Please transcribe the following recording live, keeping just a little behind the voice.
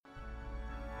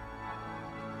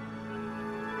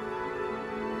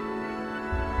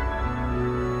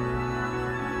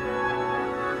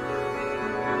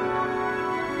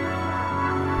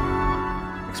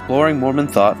Exploring Mormon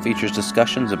Thought features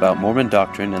discussions about Mormon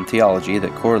doctrine and theology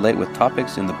that correlate with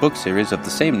topics in the book series of the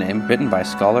same name written by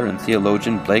scholar and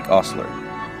theologian Blake Ostler.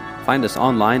 Find us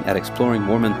online at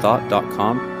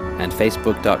exploringmormonthought.com and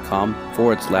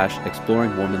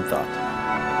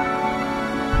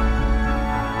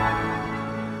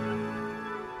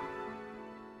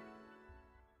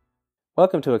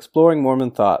Welcome to Exploring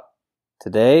Mormon Thought.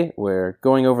 Today, we're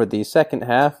going over the second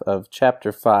half of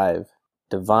Chapter 5,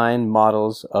 Divine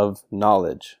Models of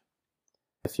Knowledge.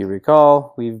 If you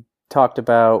recall, we've talked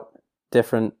about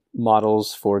different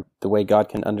models for the way God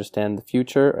can understand the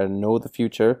future and know the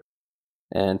future.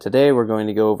 And today we're going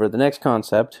to go over the next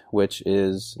concept, which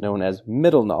is known as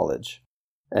middle knowledge.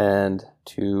 And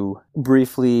to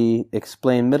briefly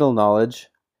explain middle knowledge,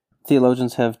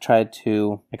 theologians have tried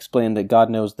to explain that God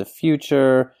knows the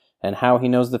future and how he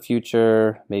knows the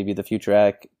future. Maybe the future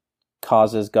act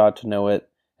causes God to know it,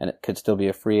 and it could still be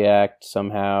a free act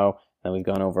somehow, and we've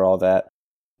gone over all that.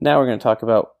 Now we're going to talk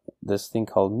about this thing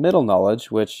called middle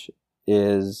knowledge, which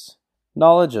is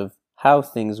knowledge of how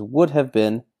things would have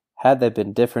been had they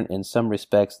been different in some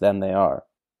respects than they are.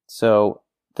 So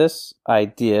this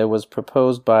idea was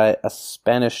proposed by a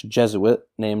Spanish Jesuit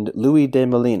named Luis de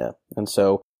Molina, and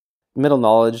so middle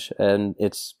knowledge and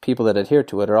its people that adhere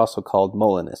to it are also called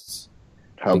Molinists.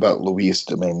 How about Luis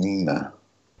de Molina?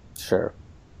 Sure.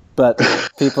 But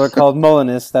people are called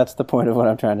Molinists. That's the point of what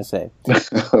I'm trying to say.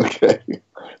 Okay.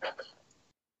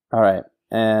 All right.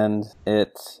 And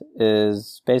it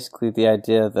is basically the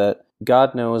idea that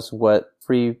God knows what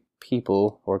free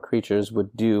people or creatures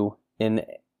would do in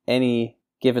any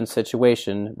given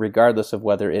situation, regardless of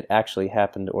whether it actually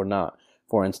happened or not.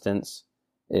 For instance,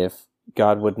 if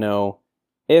God would know,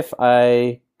 if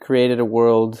I created a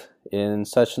world in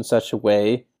such and such a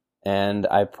way, and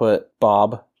I put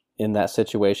Bob in that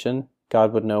situation,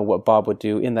 God would know what Bob would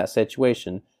do in that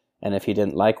situation. And if he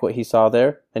didn't like what he saw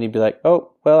there, then he'd be like,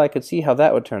 oh, well, I could see how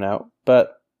that would turn out,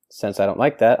 but since I don't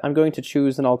like that, I'm going to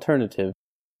choose an alternative.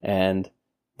 And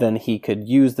then he could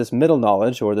use this middle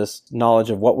knowledge, or this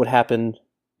knowledge of what would happen,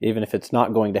 even if it's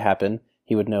not going to happen.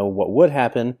 He would know what would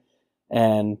happen,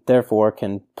 and therefore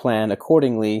can plan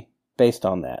accordingly based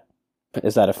on that.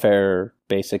 Is that a fair,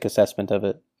 basic assessment of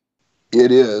it?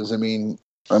 It is. I mean,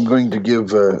 I'm going to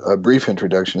give a brief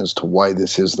introduction as to why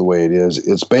this is the way it is.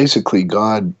 It's basically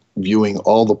God viewing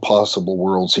all the possible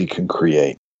worlds he can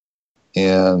create.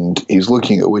 And he's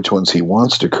looking at which ones he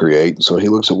wants to create. So he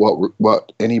looks at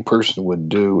what any person would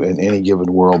do in any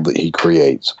given world that he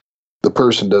creates. The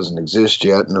person doesn't exist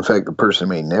yet, and in fact, the person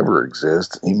may never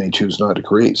exist. He may choose not to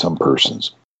create some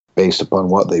persons based upon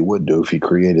what they would do if he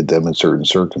created them in certain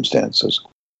circumstances.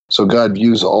 So God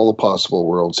views all the possible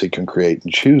worlds he can create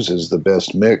and chooses the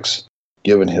best mix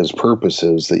given his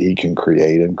purposes that he can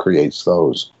create, and creates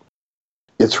those.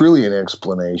 It's really an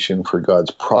explanation for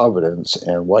God's providence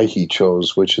and why he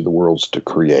chose which of the worlds to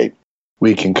create.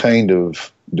 We can kind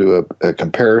of do a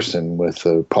comparison with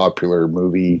the popular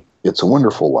movie It's a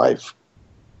Wonderful Life.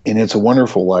 In It's a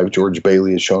Wonderful Life, George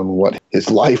Bailey has shown what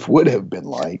his life would have been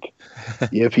like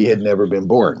if he had never been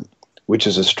born, which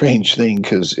is a strange thing,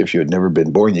 because if you had never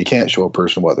been born, you can't show a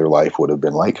person what their life would have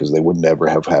been like, because they would never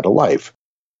have had a life.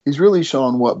 He's really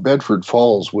shown what Bedford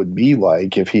Falls would be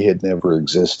like if he had never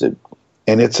existed.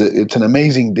 And it's an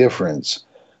amazing difference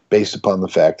based upon the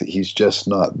fact that he's just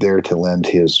not there to lend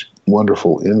his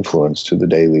wonderful influence to the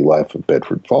daily life of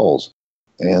Bedford Falls.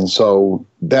 And so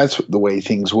that's the way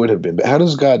things would have been. But how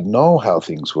does God know how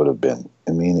things would have been?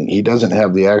 I mean, he doesn't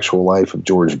have the actual life of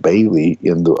George Bailey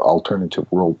in the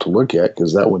alternative world to look at,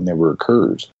 because that one never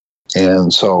occurs.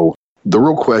 And so the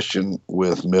real question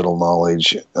with middle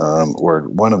knowledge, or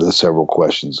one of the several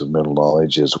questions of middle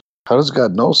knowledge, is how does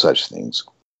God know such things?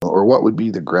 Or what would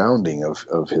be the grounding of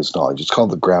his knowledge? It's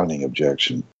called the grounding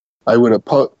objection.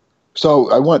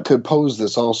 So I want to pose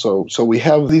this also. So we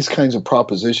have these kinds of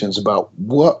propositions about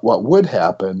what would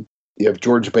happen if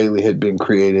George Bailey had been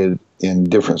created in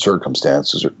different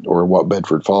circumstances, or what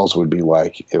Bedford Falls would be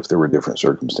like if there were different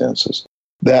circumstances.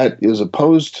 That is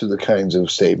opposed to the kinds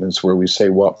of statements where we say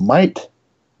what might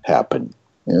happen.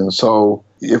 And so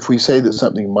if we say that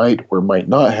something might or might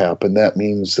not happen, that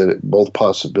means that both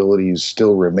possibilities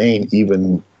still remain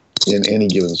even in any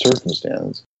given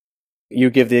circumstance.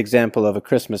 You give the example of A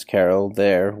Christmas Carol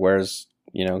there, whereas,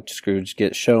 Scrooge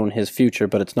gets shown his future,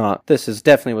 but it's not, this is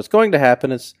definitely what's going to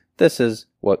happen. This is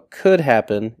what could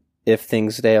happen if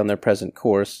things stay on their present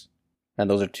course. And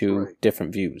those are two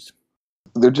different views.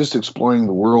 They're just exploring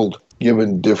the world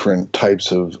given different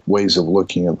types of ways of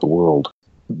looking at the world.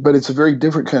 But it's a very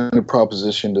different kind of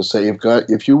proposition to say,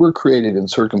 if you were created in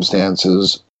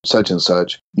circumstances such and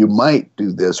such, you might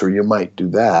do this or you might do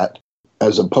that,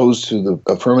 as opposed to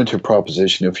the affirmative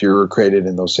proposition, if you were created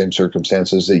in those same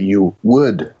circumstances, that you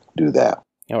would do that.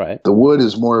 All right. The would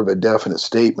is more of a definite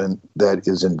statement that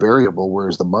is invariable,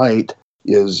 whereas the might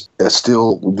is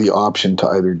still the option to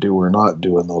either do or not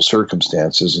do in those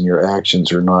circumstances, and your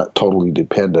actions are not totally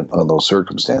dependent on those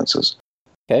circumstances.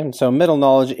 Okay, so middle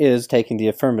knowledge is taking the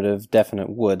affirmative definite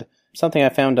would. Something I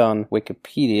found on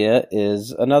Wikipedia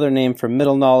is another name for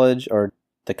middle knowledge, or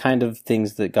the kind of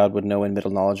things that God would know in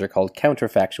middle knowledge, are called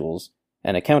counterfactuals.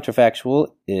 And a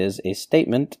counterfactual is a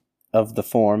statement of the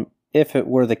form, if it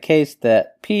were the case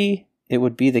that P, it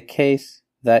would be the case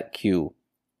that Q.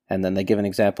 And then they give an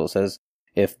example. It says,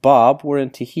 if Bob were in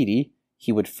Tahiti,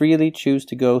 he would freely choose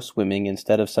to go swimming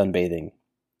instead of sunbathing. It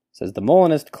says, the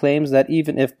Molinist claims that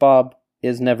even if Bob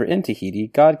is never in Tahiti,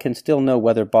 God can still know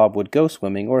whether Bob would go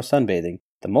swimming or sunbathing.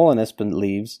 The Molinist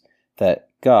believes that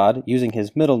God, using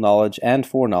his middle knowledge and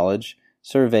foreknowledge,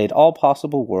 surveyed all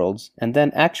possible worlds and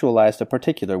then actualized a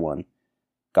particular one.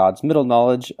 God's middle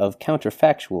knowledge of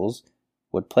counterfactuals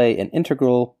would play an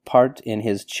integral part in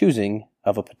his choosing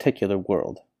of a particular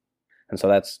world. And so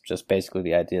that's just basically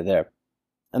the idea there.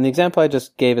 And the example I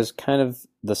just gave is kind of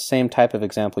the same type of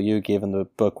example you gave in the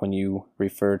book when you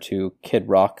refer to Kid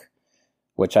Rock,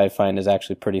 which I find is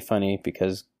actually pretty funny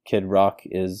because Kid Rock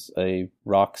is a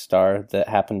rock star that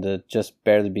happened to just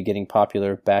barely be getting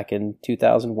popular back in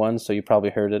 2001, so you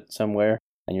probably heard it somewhere,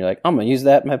 and you're like, I'm going to use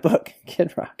that in my book,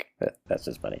 Kid Rock. That's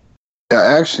just funny. Yeah,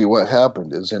 actually what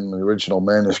happened is in the original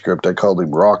manuscript I called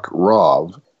him Rock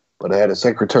Rov, but I had a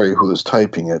secretary who was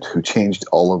typing it who changed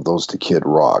all of those to Kid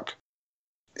Rock.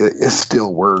 It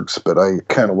still works, but I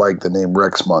kind of like the name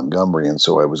Rex Montgomery, and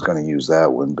so I was going to use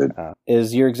that one. But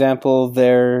is your example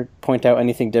there point out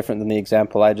anything different than the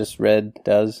example I just read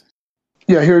does?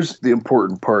 Yeah, here's the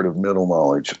important part of middle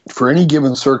knowledge. For any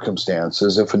given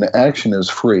circumstances, if an action is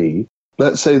free,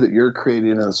 let's say that you're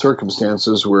created in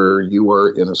circumstances where you are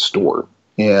in a store,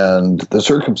 and the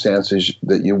circumstances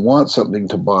that you want something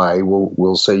to buy,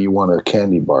 we'll say you want a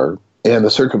candy bar, and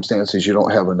the circumstances you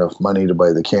don't have enough money to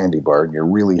buy the candy bar and you're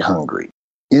really hungry.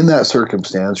 In that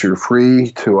circumstance, you're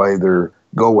free to either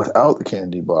go without the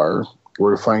candy bar or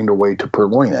to find a way to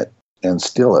purloin it and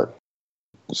steal it.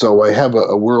 So I have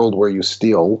a world where you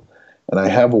steal, and I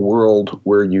have a world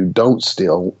where you don't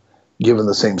steal, given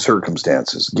the same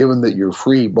circumstances. Given that you're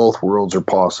free, both worlds are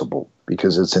possible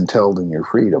because it's entailed in your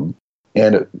freedom.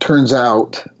 And it turns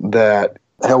out that,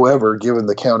 however, given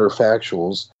the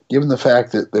counterfactuals, given the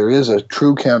fact that there is a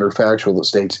true counterfactual that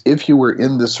states if you were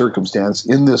in this circumstance,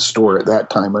 in this store at that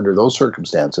time, under those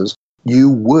circumstances, you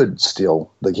would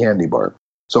steal the candy bar.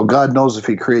 So God knows if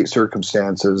he creates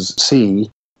circumstances, C,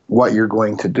 what you're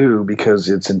going to do because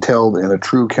it's entailed in a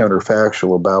true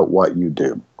counterfactual about what you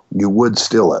do. You would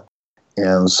steal it.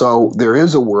 And so there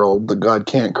is a world that God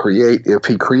can't create if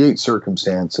he creates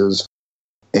circumstances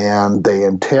and they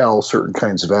entail certain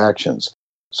kinds of actions.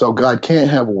 So God can't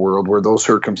have a world where those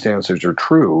circumstances are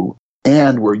true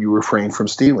and where you refrain from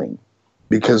stealing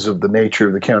because of the nature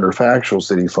of the counterfactuals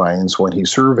that he finds when he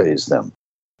surveys them.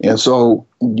 And so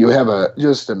you have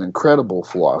just an incredible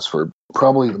philosopher,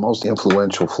 probably the most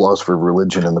influential philosopher of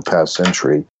religion in the past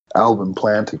century, Alvin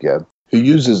Plantinga, who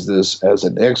uses this as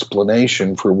an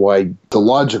explanation for why the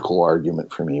logical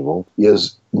argument from evil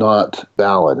is not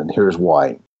valid. And here's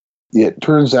why. It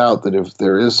turns out that if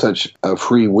there is such a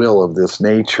free will of this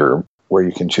nature, where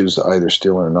you can choose to either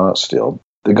steal or not steal,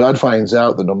 that God finds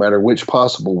out that no matter which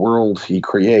possible world he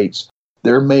creates,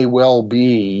 there may well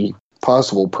be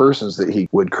possible persons that he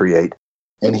would create,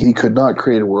 and he could not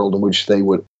create a world in which they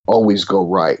would always go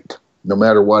right. No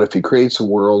matter what, if he creates a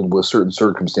world with certain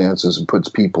circumstances and puts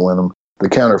people in them, the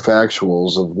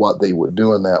counterfactuals of what they would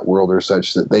do in that world are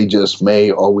such that they just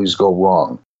may always go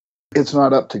wrong. It's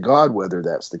not up to God whether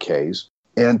that's the case.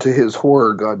 And to his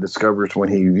horror, God discovers when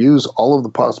he views all of the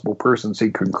possible persons he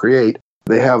can create,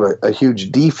 they have a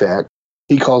huge defect.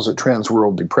 He calls it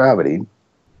transworld depravity,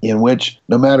 in which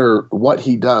no matter what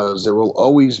he does, there will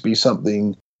always be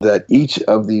something that each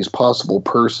of these possible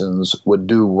persons would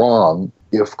do wrong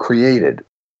if created.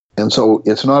 And so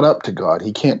it's not up to God.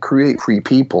 He can't create free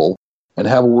people and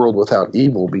have a world without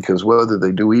evil because whether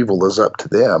they do evil is up to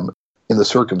them in the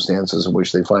circumstances in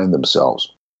which they find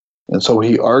themselves. And so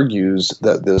he argues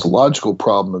that this logical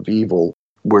problem of evil,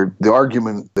 where the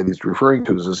argument that he's referring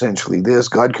to is essentially this: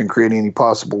 God can create any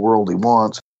possible world he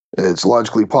wants. It's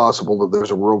logically possible that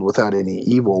there's a world without any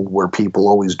evil where people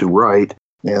always do right.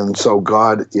 And so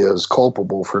God is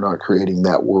culpable for not creating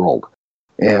that world.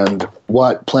 And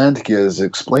what Plantinga is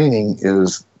explaining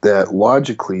is that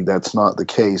logically that's not the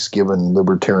case given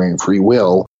libertarian free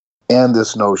will. and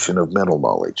this notion of mental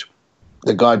knowledge.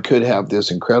 That God could have this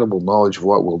incredible knowledge of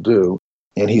what we'll do,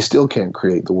 and he still can't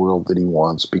create the world that he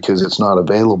wants because it's not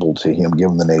available to him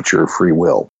given the nature of free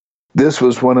will. This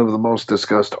was one of the most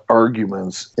discussed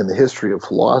arguments in the history of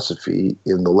philosophy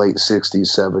in the late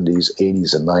 60s, 70s,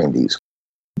 80s, and 90s.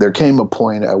 There came a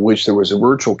point at which there was a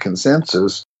virtual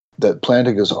consensus that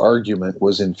Plantinga's argument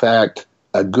was in fact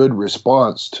a good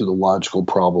response to the logical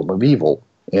problem of evil.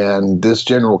 And this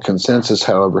general consensus,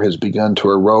 however, has begun to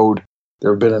erode.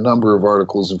 There have been a number of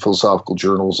articles in philosophical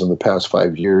journals in the past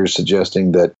 5 years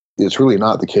suggesting that it's really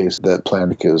not the case that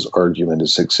Plantinga's argument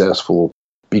is successful,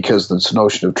 because this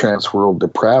notion of transworld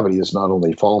depravity is not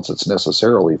only false, it's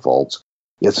necessarily false.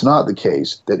 It's not the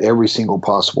case that every single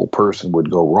possible person would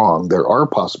go wrong. There are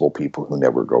possible people who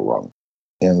never go wrong.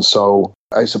 And so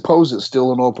I suppose it's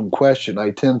still an open question. I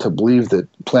tend to believe that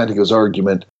Plantinga's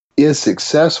argument is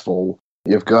successful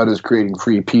if God is creating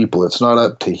free people. It's not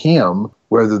up to him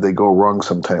whether they go wrong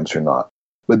sometimes or not.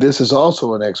 But this is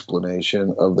also an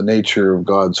explanation of the nature of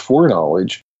God's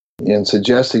foreknowledge in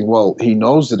suggesting, well, he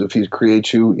knows that if he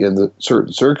creates you in the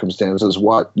certain circumstances,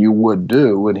 what you would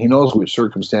do, and he knows which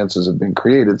circumstances have been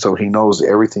created, so he knows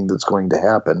everything that's going to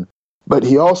happen. But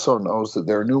he also knows that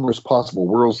there are numerous possible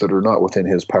worlds that are not within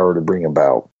his power to bring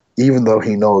about. Even though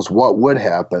he knows what would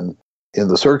happen in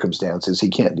the circumstances, he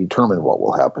can't determine what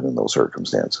will happen in those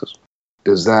circumstances.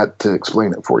 Does that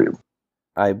explain it for you?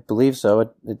 I believe so.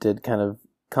 It did kind of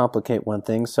complicate one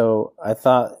thing. So I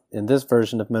thought in this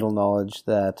version of mental knowledge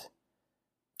that,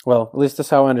 well, at least that's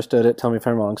how I understood it. Tell me if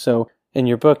I'm wrong. So in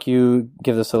your book, you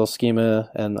give this little schema,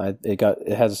 and it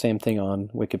has the same thing on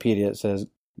Wikipedia. It says,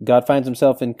 God finds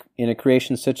himself in a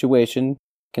creation situation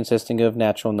consisting of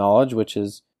natural knowledge, which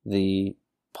is the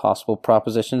possible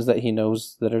propositions that he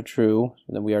knows that are true.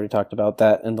 And we already talked about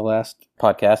that in the last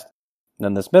podcast. And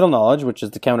then this middle knowledge, which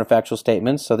is the counterfactual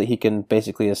statements, so that he can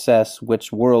basically assess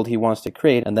which world he wants to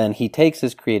create. And then he takes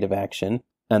his creative action,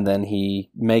 and then he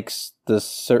makes the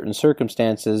certain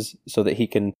circumstances so that he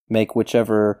can make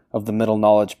whichever of the middle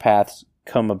knowledge paths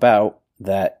come about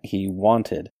that he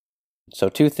wanted. So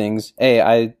two things. A,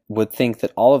 I would think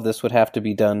that all of this would have to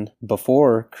be done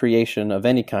before creation of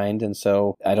any kind, and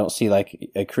so I don't see like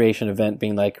a creation event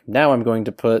being like, now I'm going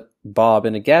to put Bob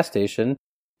in a gas station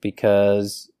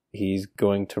because he's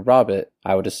going to rob it.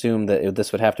 I would assume that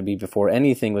this would have to be before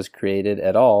anything was created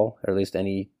at all, or at least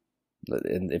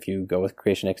if you go with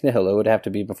creation ex nihilo, it would have to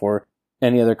be before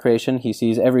any other creation. He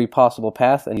sees every possible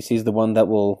path, and he sees the one that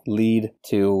will lead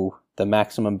to the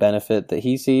maximum benefit that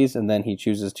he sees, and then he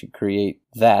chooses to create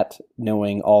that,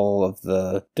 knowing all of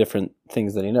the different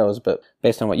things that he knows. But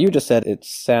based on what you just said, it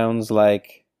sounds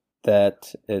like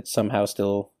that it's somehow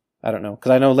still, I don't know,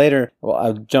 because I know later, well,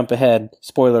 I'll jump ahead,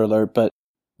 spoiler alert, but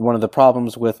one of the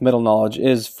problems with middle knowledge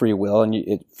is free will,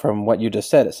 and from what you just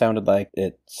said, it sounded like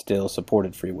it still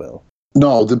supported free will.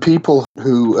 No, the people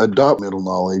who adopt middle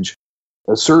knowledge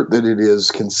assert that it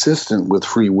is consistent with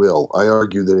free will. I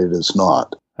argue that it is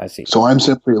not. I see. So I'm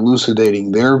simply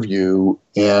elucidating their view,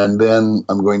 and then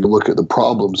I'm going to look at the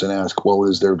problems and ask, well,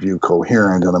 is their view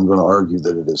coherent? And I'm going to argue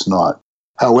that it is not.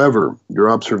 However, your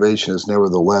observation is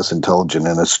nevertheless intelligent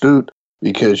and astute,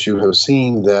 because you have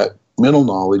seen that middle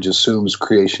knowledge assumes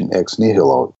creation ex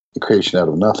nihilo, creation out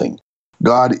of nothing.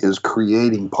 God is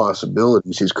creating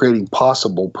possibilities. He's creating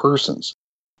possible persons.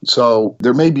 So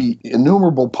there may be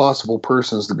innumerable possible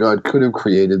persons that God could have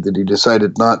created that he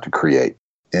decided not to create.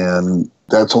 And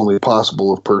that's only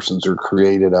possible if persons are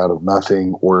created out of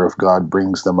nothing, or if God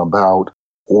brings them about,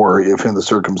 or if in the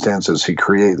circumstances he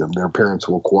created them, their parents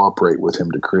will cooperate with him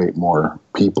to create more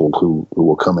people who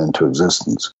will come into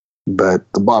existence.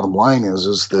 But the bottom line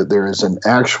is that there is an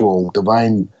actual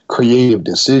divine creative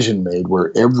decision made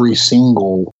where every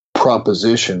single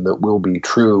proposition that will be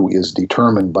true is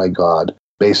determined by God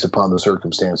based upon the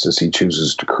circumstances he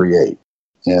chooses to create.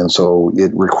 And so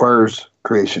it requires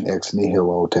creation ex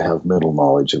nihilo to have middle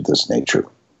knowledge of this nature.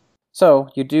 So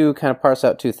you do kind of parse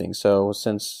out two things. So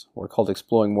since we're called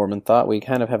Exploring Mormon Thought, we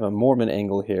kind of have a Mormon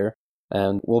angle here,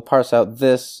 and we'll parse out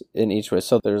this in each way.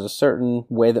 So there's a certain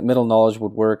way that middle knowledge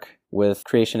would work with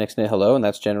creation ex nihilo, and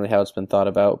that's generally how it's been thought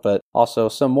about. But also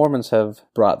some Mormons have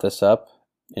brought this up.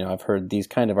 I've heard these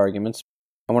kind of arguments.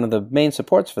 And one of the main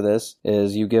supports for this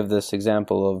is you give this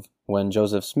example of when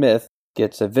Joseph Smith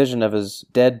gets a vision of his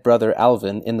dead brother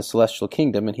Alvin in the celestial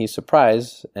kingdom, and he's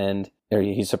surprised that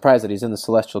he's in the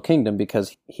celestial kingdom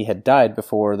because he had died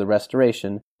before the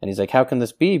restoration. And he's like, how can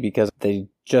this be? Because they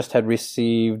just had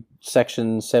received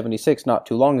Section 76 not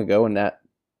too long ago, and that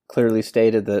clearly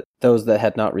stated that those that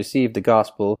had not received the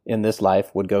gospel in this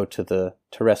life would go to the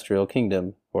terrestrial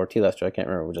kingdom, or telestial, I can't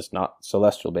remember, just not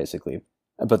celestial, basically.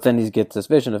 But then he gets this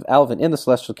vision of Alvin in the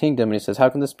celestial kingdom, and he says, how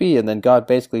can this be? And then God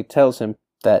basically tells him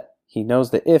that he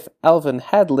knows that if Alvin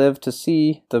had lived to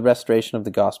see the restoration of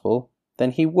the gospel,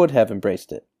 then he would have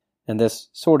embraced it. And this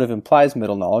sort of implies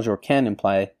middle knowledge, or can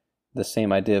imply the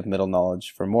same idea of middle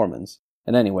knowledge for Mormons.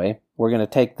 And anyway, we're going to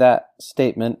take that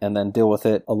statement and then deal with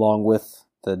it along with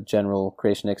the general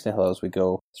creation ex nihilo as we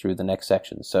go through the next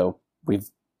section. So we've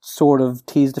sort of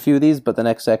teased a few of these, but the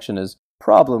next section is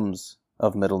problems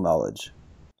of middle knowledge.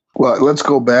 Well, let's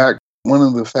go back. One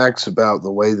of the facts about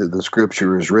the way that the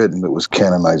scripture is written that was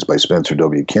canonized by Spencer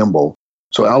W. Kimball.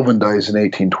 So Alvin dies in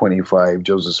 1825.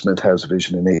 Joseph Smith has a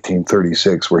vision in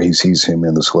 1836 where he sees him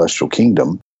in the celestial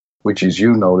kingdom, which, as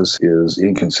you notice, is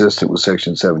inconsistent with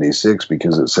Section 76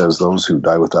 because it says those who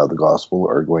die without the gospel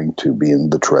are going to be in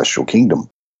the terrestrial kingdom.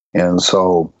 And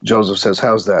so Joseph says,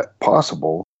 how's that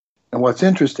possible? And what's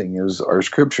interesting is our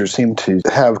scriptures seem to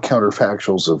have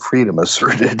counterfactuals of freedom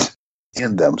asserted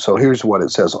in them. So here's what it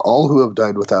says. All who have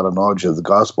died without a knowledge of the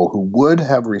gospel, who would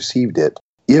have received it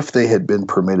if they had been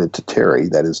permitted to tarry,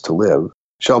 that is to live,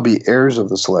 shall be heirs of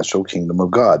the celestial kingdom of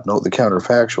God. Note the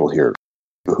counterfactual here.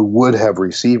 Who would have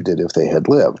received it if they had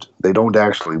lived. They don't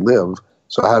actually live,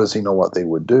 so how does he know what they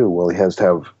would do? Well, he has to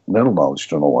have mental knowledge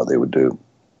to know what they would do.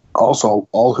 Also,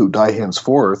 all who die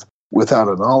henceforth without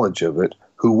a knowledge of it,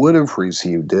 who would have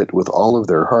received it with all of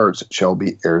their hearts, shall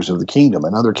be heirs of the kingdom.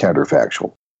 Another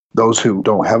counterfactual. Those who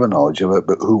don't have a knowledge of it,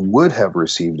 but who would have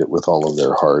received it with all of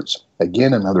their hearts.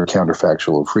 Again, another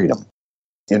counterfactual of freedom.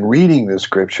 In reading this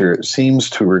scripture, it seems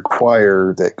to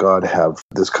require that God have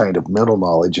this kind of middle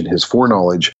knowledge, and his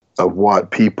foreknowledge of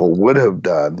what people would have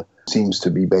done seems to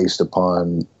be based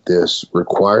upon this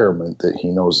requirement that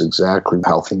he knows exactly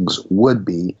how things would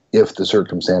be if the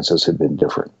circumstances had been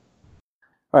different.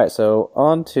 All right, so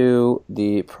on to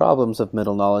the problems of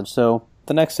middle knowledge. So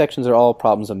the next sections are all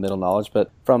problems of middle knowledge, but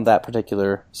from that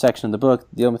particular section of the book,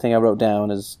 the only thing I wrote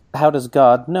down is, how does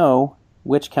God know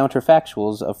which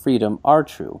counterfactuals of freedom are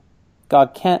true?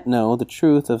 God can't know the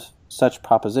truth of such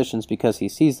propositions because he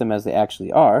sees them as they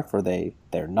actually are, for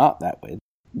they're not that way.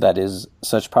 That is,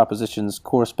 such propositions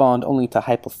correspond only to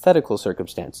hypothetical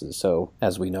circumstances. So,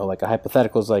 as we know, like a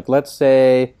hypothetical is like, let's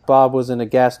say Bob was in a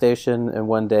gas station and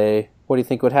one day, what do you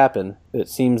think would happen? It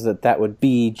seems that would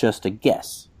be just a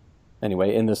guess.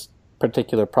 Anyway, in this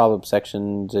particular problem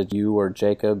section, did you or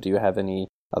Jacob, do you have any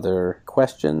other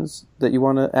questions that you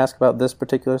want to ask about this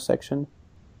particular section?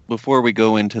 Before we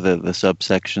go into the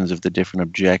subsections of the different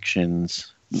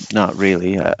objections, not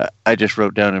really. I just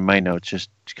wrote down in my notes, just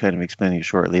kind of explaining it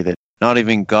shortly, that not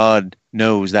even God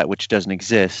knows that which doesn't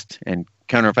exist, and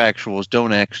counterfactuals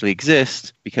don't actually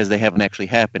exist because they haven't actually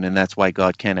happened, and that's why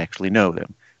God can't actually know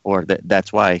them, or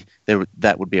that's why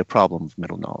that would be a problem of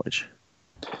middle knowledge,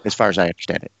 as far as I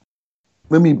understand it.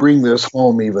 Let me bring this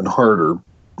home even harder.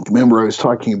 Remember, I was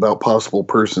talking about possible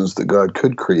persons that God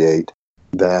could create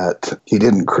that he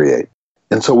didn't create.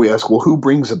 And so we ask, well, who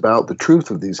brings about the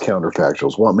truth of these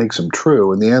counterfactuals? What makes them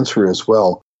true? And the answer is,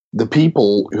 well, the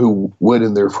people who would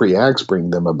in their free acts bring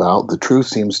them about. The truth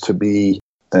seems to be,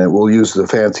 and we'll use the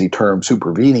fancy term,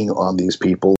 supervening on these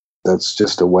people. That's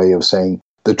just a way of saying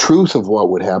the truth of what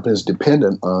would happen is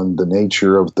dependent on the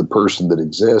nature of the person that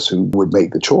exists who would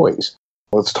make the choice.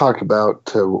 Let's talk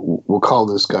about, we'll call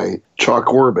this guy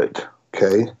Chuck Orbit,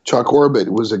 okay? Chuck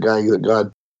Orbit was a guy that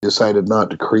God decided not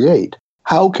to create.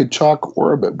 How could Chuck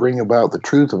Orbit bring about the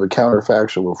truth of a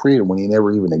counterfactual of freedom when he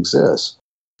never even exists?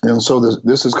 And so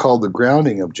this is called the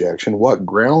grounding objection. What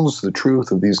grounds the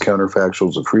truth of these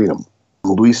counterfactuals of freedom?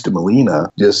 Luis de Molina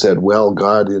just said, well,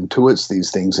 God intuits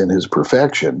these things in his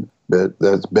perfection, but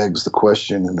that begs the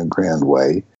question in a grand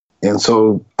way. And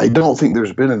so I don't think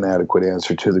there's been an adequate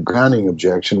answer to the grounding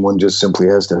objection. One just simply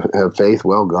has to have faith.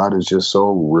 Well, God is just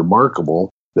so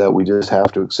remarkable that we just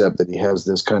have to accept that he has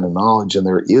this kind of knowledge, and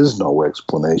there is no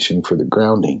explanation for the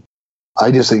grounding.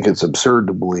 I just think it's absurd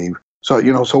to believe. So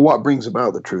what brings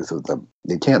about the truth of them?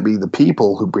 It can't be the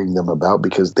people who bring them about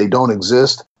because they don't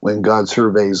exist when God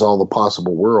surveys all the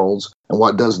possible worlds, and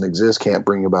what doesn't exist can't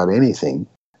bring about anything,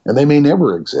 and they may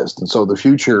never exist. And so the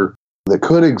future that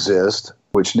could exist,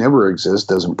 which never exists,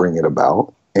 doesn't bring it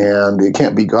about. And it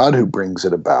can't be God who brings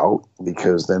it about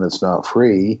because then it's not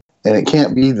free. And it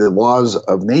can't be the laws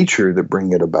of nature that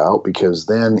bring it about because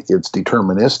then it's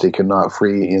deterministic and not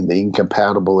free in the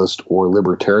incompatibilist or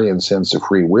libertarian sense of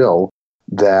free will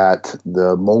that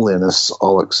the Molinists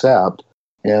all accept.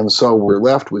 And so we're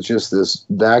left with just this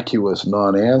vacuous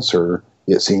non-answer,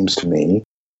 it seems to me,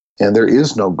 and there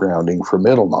is no grounding for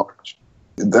middle knowledge.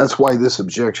 That's why this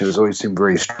objection has always seemed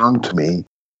very strong to me.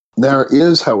 There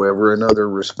is, however, another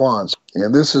response,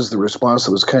 and this is the response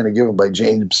that was kind of given by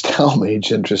James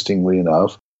Talmage, interestingly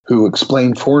enough, who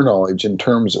explained foreknowledge in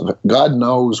terms of God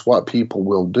knows what people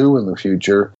will do in the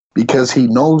future because he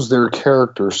knows their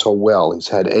character so well. He's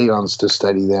had aeons to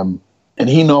study them. And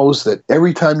he knows that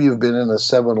every time you've been in a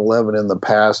 7-Eleven in the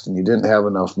past and you didn't have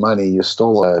enough money, you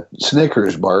stole a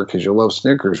Snickers bar because you love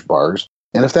Snickers bars.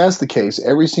 And if that's the case,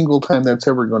 every single time that's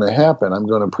ever going to happen, I'm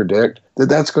going to predict that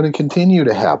that's going to continue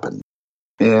to happen.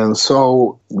 And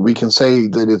so we can say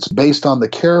that it's based on the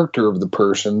character of the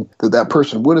person that that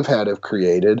person would have had if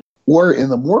created. Or in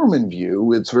the Mormon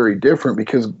view, it's very different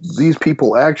because these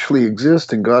people actually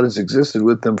exist and God has existed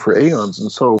with them for aeons.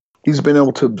 And so he's been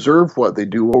able to observe what they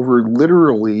do over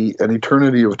literally an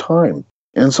eternity of time.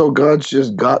 And so God's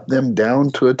just got them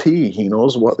down to a T. He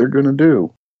knows what they're going to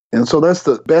do. And so that's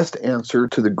the best answer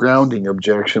to the grounding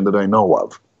objection that I know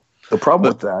of. The problem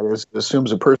with that is it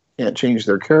assumes a person can't change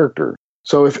their character.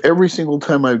 So if every single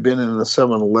time I've been in a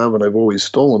 7-Eleven, I've always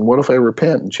stolen, what if I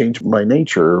repent and change my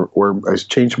nature or I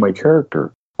change my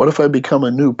character? What if I become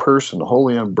a new person,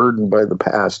 wholly unburdened by the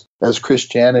past, as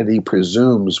Christianity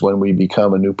presumes when we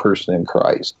become a new person in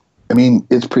Christ? I mean,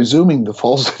 it's presuming the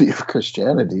falsity of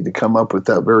Christianity to come up with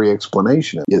that very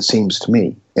explanation, it seems to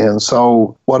me. And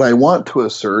so what I want to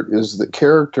assert is that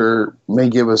character may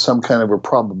give us some kind of a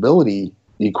probability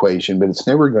equation, but it's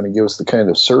never going to give us the kind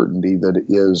of certainty that it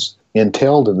is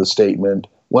entailed in the statement,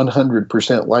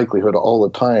 100% likelihood all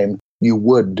the time you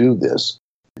would do this.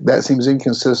 That seems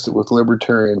inconsistent with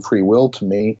libertarian free will to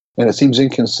me, and it seems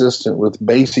inconsistent with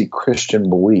basic Christian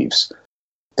beliefs.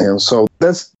 And so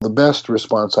that's the best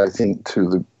response, I think,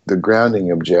 to the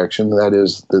grounding objection. That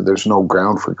is that there's no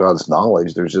ground for God's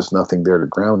knowledge. There's just nothing there to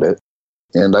ground it.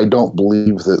 And I don't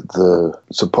believe that the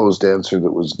supposed answer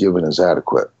that was given is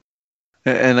adequate.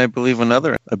 And I believe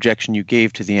another objection you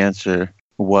gave to the answer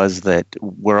was that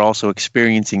we're also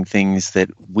experiencing things that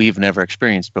we've never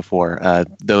experienced before.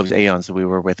 Those aeons that we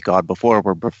were with God before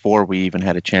were before we even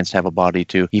had a chance to have a body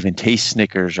to even taste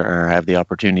Snickers or have the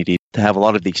opportunity to have a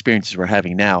lot of the experiences we're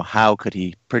having now. How could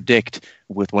he predict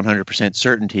with 100%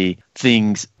 certainty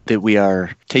things that we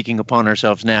are taking upon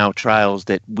ourselves now, trials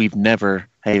that we've never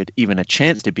had even a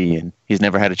chance to be in? He's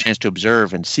never had a chance to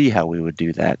observe and see how we would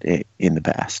do that in the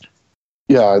past.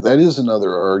 Yeah, that is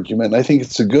another argument. I think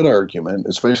it's a good argument,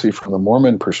 especially from the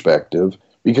Mormon perspective,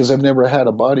 because I've never had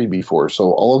a body before.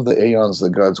 So all of the aeons that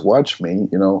God's watched me,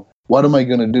 what am I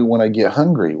going to do when I get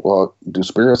hungry? Well, do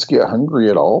spirits get hungry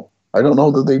at all? I don't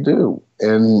know that they do.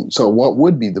 And so what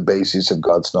would be the basis of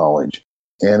God's knowledge?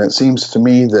 And it seems to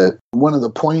me that one of the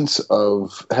points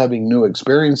of having new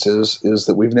experiences is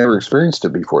that we've never experienced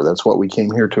it before. That's what we came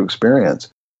here to experience.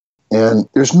 And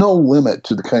there's no limit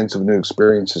to the kinds of new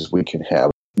experiences we can have.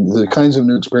 The kinds of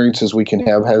new experiences we can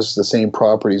have has the same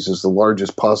properties as the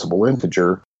largest possible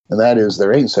integer, and that is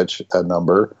there ain't such a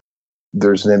number.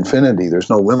 There's an infinity. There's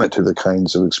no limit to the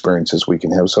kinds of experiences we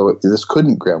can have. So this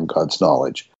couldn't ground God's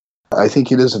knowledge. I think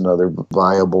it is another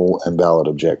viable and valid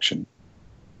objection.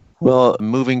 Well,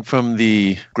 moving from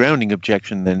the grounding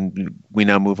objection, then we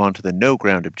now move on to the no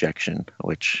ground objection,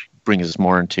 which brings us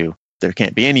more into there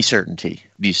can't be any certainty.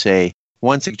 You say,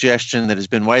 one suggestion that has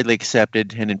been widely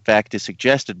accepted and in fact is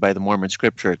suggested by the Mormon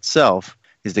scripture itself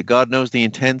is that God knows the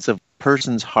intents of a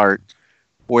person's heart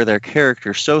or their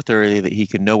character so thoroughly that he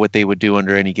can know what they would do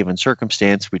under any given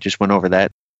circumstance. We just went over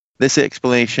that. This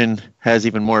explanation has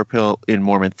even more appeal in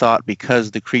Mormon thought because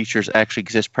the creatures actually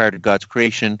exist prior to God's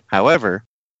creation. However,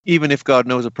 even if God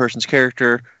knows a person's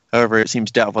character, it seems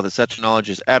doubtful that such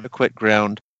knowledge is adequate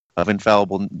ground of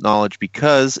infallible knowledge,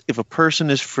 because if a person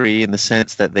is free in the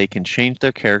sense that they can change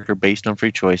their character based on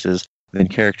free choices, then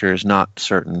character is not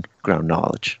certain ground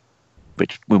knowledge,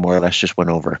 which we more or less just went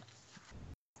over.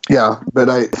 Yeah, but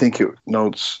I think it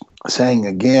notes saying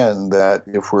again that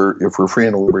if we're free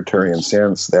in a libertarian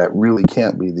sense, that really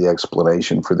can't be the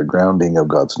explanation for the grounding of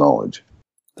God's knowledge.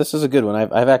 This is a good one.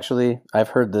 I've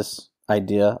heard this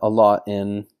idea a lot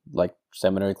in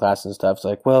seminary class and stuff. It's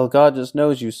like, well, God just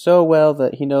knows you so well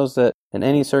that he knows that in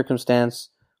any circumstance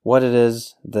what it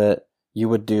is that you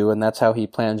would do, and that's how he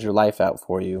plans your life out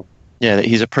for you. Yeah,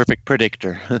 he's a perfect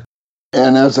predictor.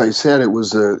 And as I said, it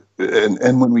was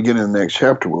and when we get in the next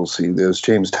chapter, we'll see this.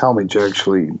 James Talmage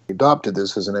actually adopted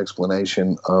this as an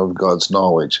explanation of God's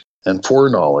knowledge and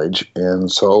foreknowledge. And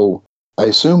so I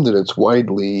assume that it's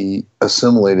widely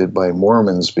assimilated by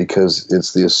Mormons because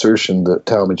it's the assertion that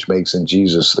Talmage makes in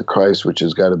Jesus the Christ, which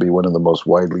has got to be one of the most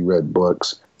widely read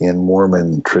books in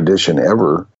Mormon tradition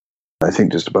ever. I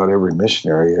think just about every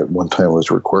missionary at one time was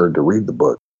required to read the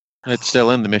book. It's still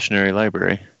in the missionary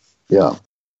library. Yeah.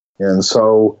 And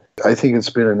so I think it's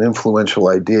been an influential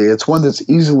idea. It's one that's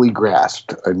easily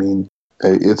grasped. I mean,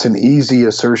 it's an easy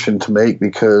assertion to make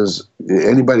because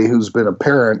anybody who's been a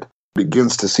parent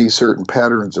begins to see certain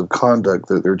patterns of conduct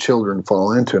that their children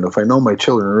fall into. And if I know my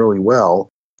children really well,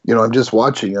 I'm just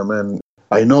watching them, and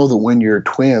I know that when your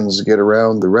twins get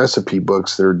around the recipe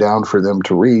books that are down for them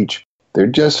to reach, they're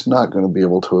just not going to be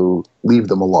able to leave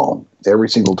them alone every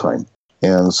single time.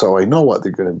 And so I know what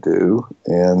they're going to do,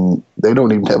 and they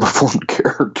don't even have a formed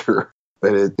character,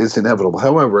 but it's inevitable.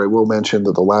 However, I will mention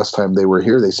that the last time they were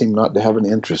here, they seemed not to have an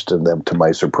interest in them, to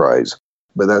my surprise.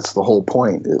 But that's the whole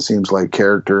point. It seems like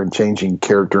character and changing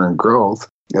character and growth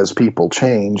as people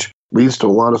change leads to a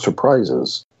lot of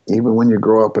surprises, even when you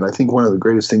grow up. And I think one of the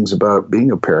greatest things about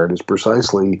being a parent is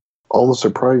precisely all the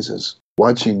surprises,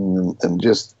 watching and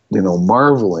just,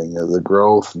 marveling at the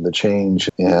growth and the change.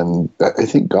 And I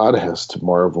think God has to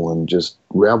marvel and just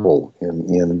revel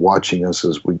in watching us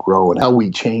as we grow and how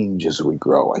we change as we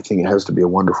grow. I think it has to be a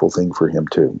wonderful thing for him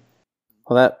too.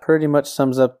 Well, that pretty much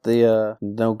sums up the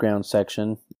no ground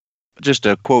section. Just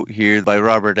a quote here by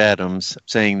Robert Adams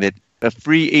saying that a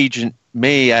free agent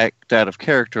may act out of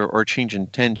character or change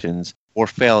intentions or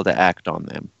fail to act on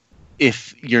them.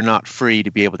 If you're not free to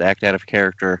be able to act out of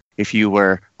character, if you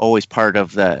were always part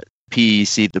of the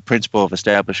PEC, the principle of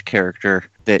established character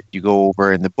that you go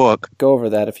over in the book. Go over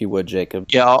that if you would, Jacob.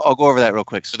 Yeah, I'll go over that real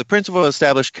quick. So the principle of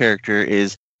established character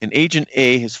is an agent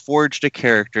A has forged a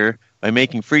character by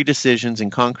making free decisions in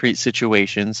concrete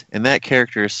situations, and that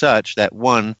character is such that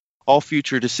 1, all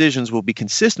future decisions will be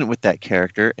consistent with that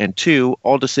character, and 2,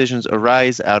 all decisions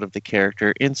arise out of the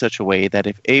character in such a way that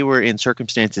if A were in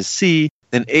circumstances C,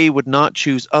 then A would not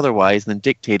choose otherwise than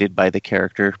dictated by the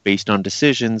character based on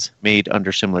decisions made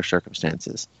under similar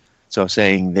circumstances. So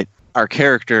saying that our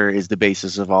character is the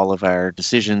basis of all of our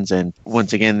decisions, and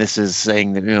once again, this is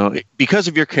saying that, because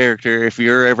of your character, if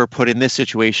you're ever put in this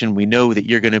situation, we know that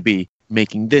you're going to be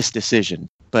making this decision.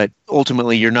 But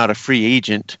ultimately, you're not a free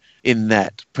agent in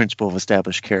that principle of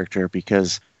established character,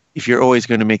 because if you're always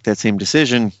going to make that same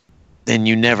decision, then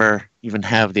you never even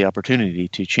have the opportunity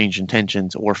to change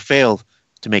intentions or fail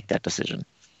to make that decision.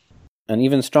 An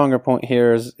even stronger point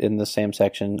here is in the same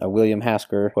section, a William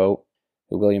Hasker quote.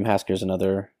 William Hasker is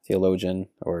another theologian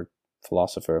or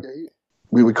philosopher.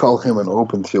 We would call him an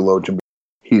open theologian.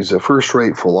 He's a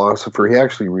first-rate philosopher. He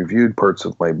actually reviewed parts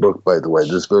of my book, by the way,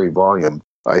 this very volume.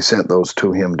 I sent those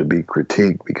to him to be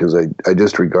critiqued because I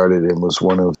just regarded him as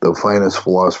one of the finest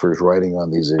philosophers writing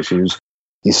on these issues.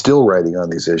 He's still writing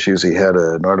on these issues. He had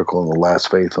an article in The Last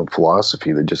Faith of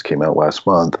Philosophy that just came out last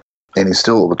month, and he's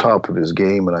still at the top of his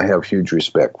game, and I have huge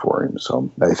respect for him. So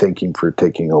I thank him for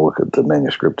taking a look at the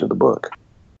manuscript of the book.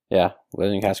 Yeah,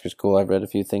 William Hasker's cool. I've read a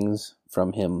few things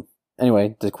from him.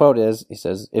 Anyway, the quote is, he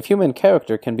says, "If human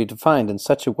character can be defined in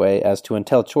such a way as to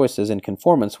entail choices in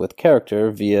conformance with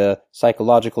character via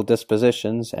psychological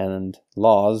dispositions and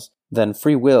laws, then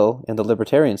free will, in the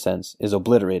libertarian sense, is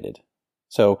obliterated."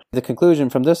 So the conclusion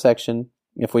from this section,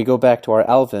 if we go back to our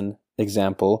Alvin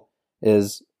example,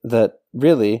 is that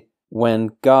really,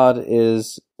 when God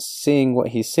is seeing what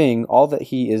he's seeing, all that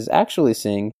he is actually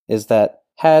seeing is that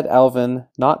had Alvin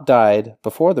not died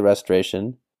before the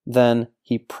restoration, then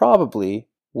he probably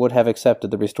would have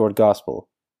accepted the restored gospel.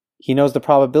 He knows the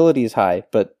probability is high,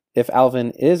 but if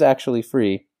Alvin is actually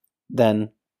free,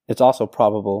 then it's also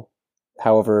probable,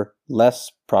 however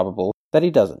less probable, that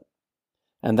he doesn't.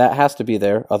 And that has to be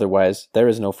there, otherwise there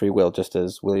is no free will, just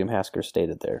as William Hasker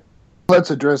stated there.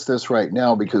 Let's address this right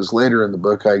now, because later in the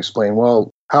book I explain, well,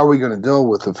 how are we going to deal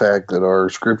with the fact that our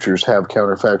scriptures have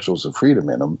counterfactuals of freedom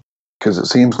in them? Because it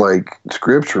seems like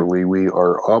scripturally we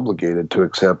are obligated to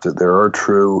accept that there are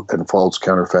true and false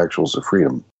counterfactuals of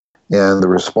freedom. And the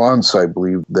response, I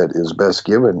believe, that is best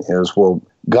given is, well,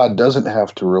 God doesn't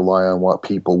have to rely on what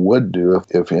people would do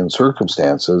if in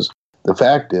circumstances. The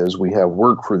fact is we have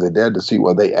work for the dead to see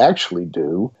what they actually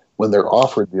do when they're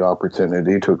offered the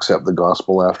opportunity to accept the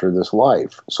gospel after this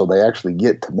life. So they actually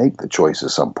get to make the choice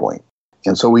at some point.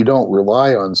 And so we don't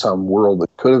rely on some world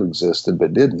that could have existed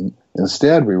but didn't.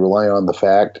 Instead, we rely on the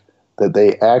fact that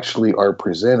they actually are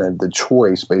presented the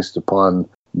choice based upon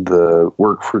the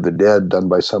work for the dead done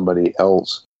by somebody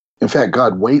else. In fact,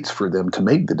 God waits for them to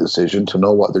make the decision to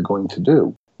know what they're going to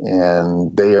do.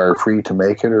 And they are free to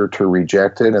make it or to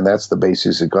reject it, and that's the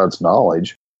basis of God's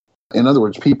knowledge. In other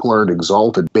words, people aren't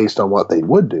exalted based on what they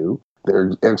would do.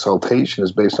 Their exaltation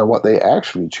is based on what they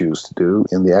actually choose to do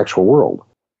in the actual world.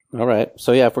 All right.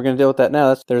 So yeah, if we're going to deal with that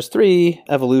now, there's 3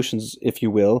 evolutions, if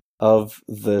you will, of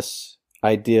this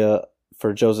idea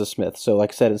for Joseph Smith. So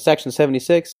like I said, in section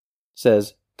 76, it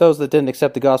says, those that didn't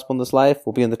accept the gospel in this life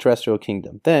will be in the terrestrial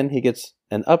kingdom. Then he gets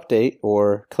an update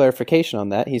or clarification on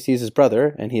that. He sees his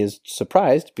brother, and he is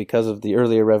surprised because of the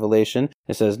earlier revelation.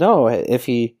 It says, no, if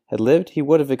he had lived, he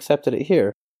would have accepted it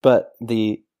here. But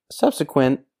the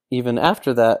subsequent, even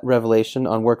after that revelation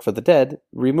on work for the dead,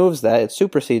 removes that. It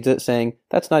supersedes it, saying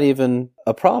that's not even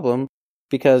a problem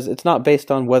because it's not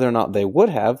based on whether or not they would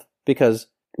have, because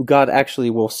God actually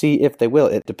will see if they will.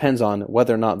 It depends on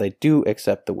whether or not they do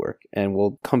accept the work. And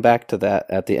we'll come back to that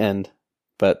at the end.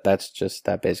 But that's just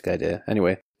that basic idea.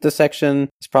 Anyway, this section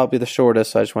is probably the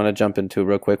shortest, so I just want to jump into it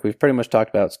real quick. We've pretty much talked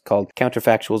about it's called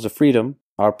Counterfactuals of Freedom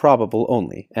are probable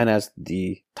only. And as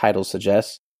the title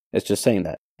suggests, it's just saying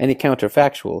that. Any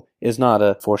counterfactual is not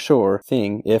a for sure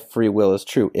thing if free will is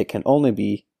true. It can only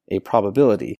be a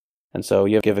probability. And so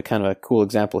you give a kind of a cool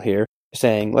example here,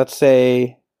 saying, let's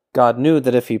say God knew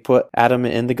that if he put Adam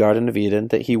in the Garden of Eden,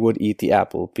 that he would eat the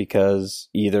apple because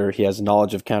either he has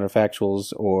knowledge of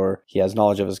counterfactuals or he has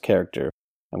knowledge of his character.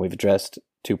 And we've addressed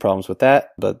two problems with that.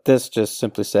 But this just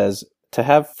simply says, to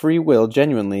have free will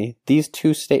genuinely, these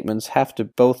two statements have to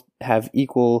both have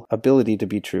equal ability to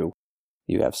be true.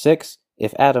 You have 6.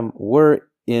 If Adam were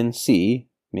in C,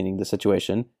 meaning the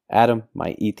situation, Adam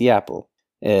might eat the apple.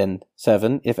 And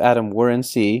 7. If Adam were in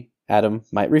C, Adam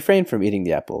might refrain from eating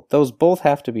the apple. Those both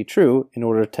have to be true in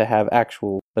order to have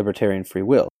actual libertarian free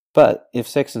will. But if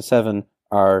 6 and 7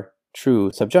 are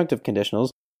true subjunctive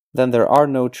conditionals, then there are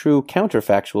no true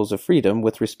counterfactuals of freedom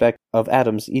with respect of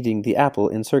Adam's eating the apple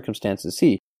in circumstances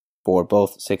C, for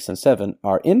both 6 and 7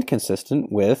 are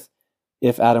inconsistent with,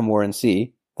 if Adam were in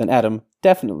C, then Adam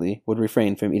definitely would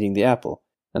refrain from eating the apple.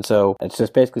 And so it's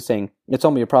just basically saying it's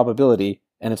only a probability,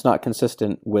 and it's not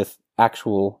consistent with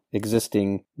actual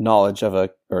existing knowledge of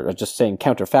or just saying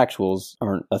counterfactuals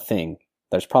aren't a thing.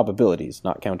 There's probabilities,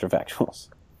 not counterfactuals.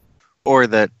 Or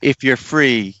that if you're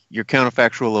free, your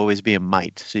counterfactual will always be a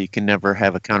might. So you can never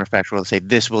have a counterfactual that say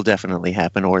this will definitely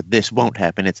happen or this won't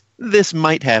happen. It's this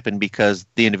might happen because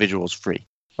the individual is free.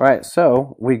 All right,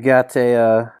 so we got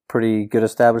a pretty good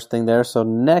established thing there. So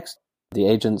next, the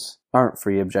agents aren't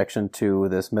free objection to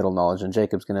this middle knowledge, and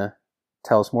Jacob's going to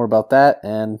tell us more about that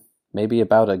and maybe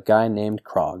about a guy named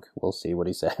Krog. We'll see what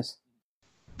he says.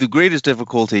 The greatest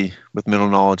difficulty with middle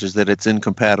knowledge is that it's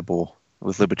incompatible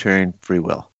with libertarian free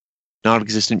will.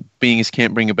 Non-existent beings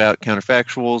can't bring about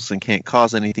counterfactuals and can't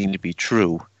cause anything to be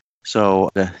true. So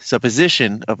the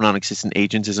supposition of non-existent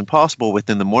agents is impossible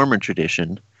within the Mormon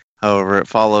tradition. However, it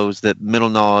follows that middle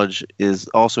knowledge is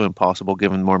also impossible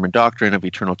given Mormon doctrine of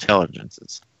eternal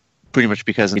intelligences. Pretty much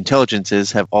because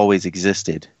intelligences have always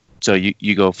existed. So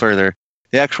you go further.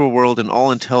 The actual world and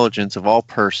all intelligence of all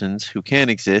persons who can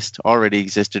exist already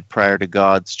existed prior to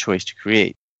God's choice to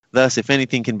create. Thus, if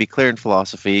anything can be clear in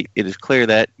philosophy, it is clear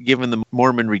that, given the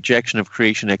Mormon rejection of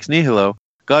creation ex nihilo,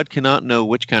 God cannot know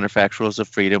which counterfactuals of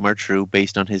freedom are true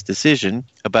based on his decision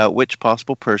about which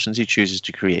possible persons he chooses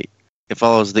to create. It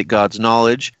follows that God's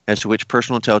knowledge as to which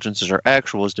personal intelligences are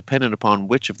actual is dependent upon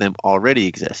which of them already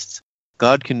exists.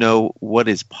 God can know what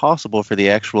is possible for the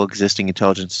actual existing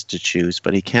intelligences to choose,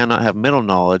 but he cannot have middle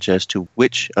knowledge as to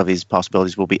which of these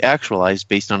possibilities will be actualized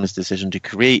based on his decision to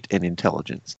create an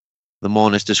intelligence. The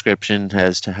Molinist description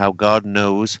as to how God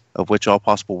knows of which all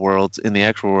possible worlds in the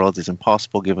actual world is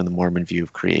impossible given the Mormon view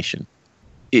of creation.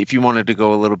 If you wanted to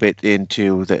go a little bit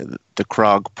into the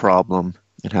Krog problem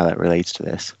and how that relates to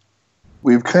this.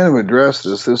 We've kind of addressed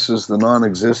this. This is the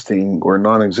non-existing or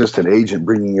non-existent agent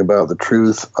bringing about the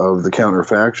truth of the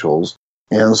counterfactuals.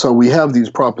 And so we have these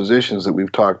propositions that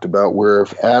we've talked about where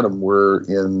if Adam were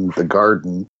in the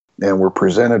garden and were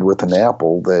presented with an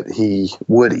apple, that he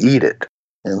would eat it.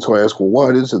 And so I ask, well,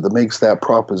 what is it that makes that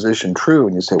proposition true?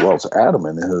 And you say, well, it's Adam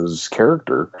and his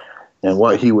character and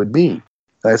what he would be.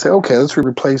 And I say, okay, let's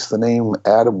replace the name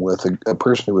Adam with a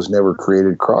person who was never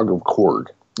created, Krog of Korg.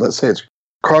 Let's say it's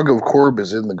Krog of Korg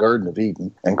is in the Garden of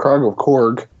Eden, and Krog of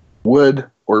Korg would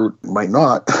or might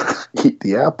not eat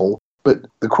the apple. But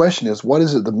the question is, what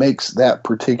is it that makes that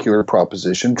particular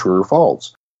proposition true or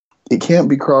false? It can't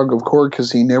be Krog of Korg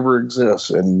because he never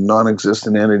exists, and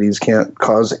non-existent entities can't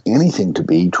cause anything to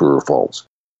be true or false.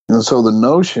 And so the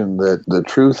notion that the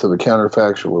truth of a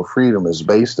counterfactual of freedom is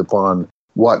based upon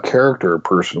what character a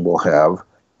person will have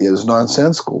is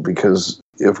nonsensical, because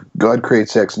if God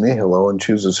creates ex nihilo and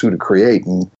chooses who to create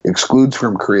and excludes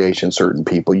from creation certain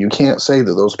people, you can't say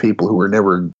that those people who were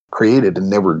never created and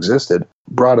never existed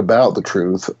brought about the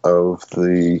truth of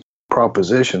the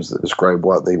propositions that describe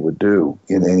what they would do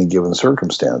in any given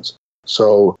circumstance.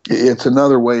 So it's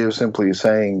another way of simply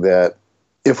saying that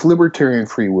if libertarian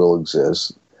free will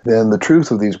exists, then the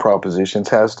truth of these propositions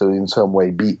has to in some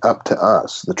way be up to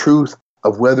us. The truth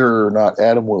of whether or not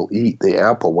Adam will eat the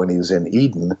apple when he's in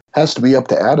Eden has to be up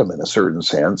to Adam in a certain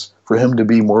sense for him to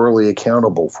be morally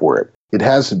accountable for it. It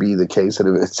has to be the case that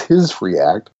if it's his free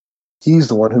act, he's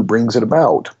the one who brings it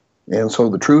about. And so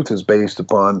the truth is based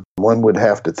upon, one would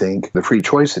have to think, the free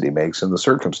choice that he makes in the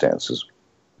circumstances.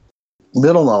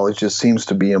 Middle knowledge just seems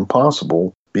to be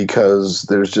impossible because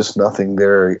there's just nothing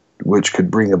there which could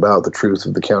bring about the truth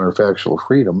of the counterfactual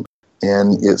freedom.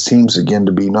 And it seems, again,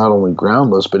 to be not only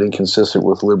groundless, but inconsistent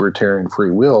with libertarian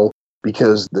free will,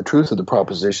 because the truth of the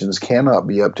propositions cannot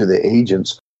be up to the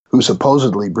agents who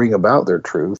supposedly bring about their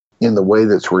truth in the way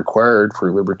that's required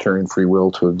for libertarian free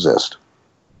will to exist.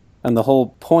 And the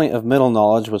whole point of middle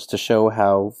knowledge was to show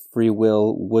how free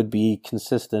will would be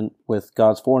consistent with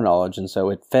God's foreknowledge, and so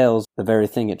it fails the very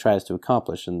thing it tries to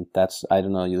accomplish. And that's, I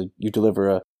don't know, you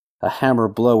deliver a hammer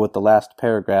blow with the last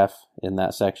paragraph in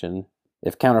that section.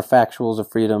 If counterfactuals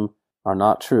of freedom are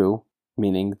not true,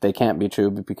 meaning they can't be true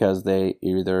because they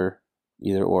either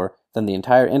or, then the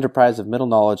entire enterprise of middle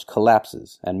knowledge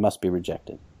collapses and must be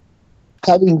rejected.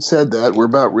 Having said that, we're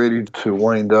about ready to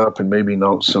wind up and maybe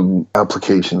note some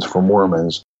applications for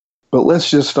Mormons. But let's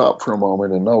just stop for a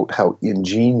moment and note how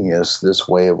ingenious this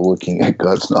way of looking at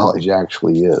God's knowledge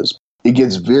actually is. It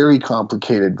gets very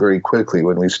complicated very quickly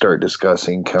when we start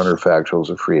discussing counterfactuals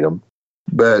of freedom.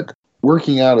 But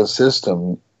working out a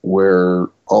system where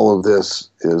all of this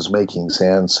is making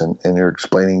sense and you're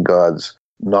explaining God's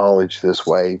knowledge this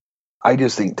way, I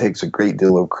just think takes a great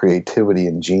deal of creativity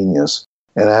and genius.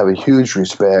 And I have a huge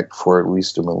respect for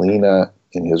Luis de Molina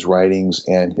in his writings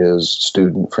and his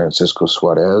student Francisco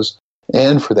Suarez.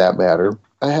 And for that matter,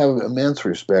 I have immense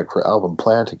respect for Alvin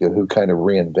Plantinga, who kind of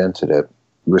reinvented it,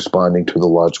 responding to the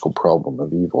logical problem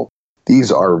of evil.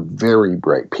 These are very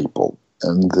bright people.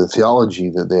 And the theology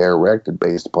that they erected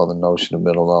based upon the notion of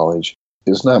middle knowledge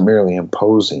is not merely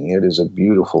imposing, it is a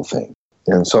beautiful thing.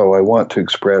 And so I want to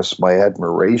express my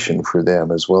admiration for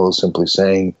them, as well as simply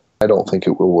saying, I don't think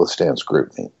it will withstand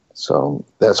scrutiny. So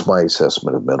that's my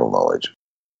assessment of middle knowledge.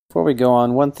 Before we go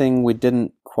on, one thing we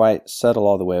didn't quite settle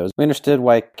all the way was we understood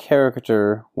why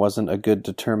character wasn't a good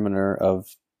determiner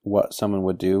of what someone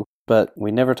would do, but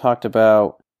we never talked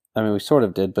about, we sort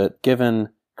of did, but given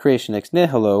creation ex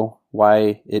nihilo,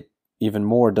 why it even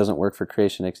more doesn't work for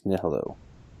creation ex nihilo.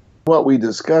 What we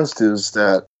discussed is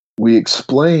that we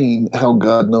explain how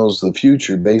God knows the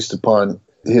future based upon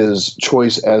his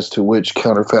choice as to which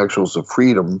counterfactuals of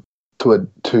freedom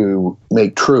to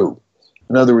make true.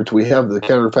 In other words, we have the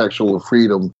counterfactual of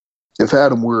freedom. If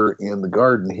Adam were in the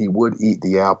garden, he would eat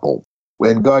the apple.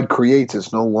 When God creates,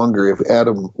 it's no longer if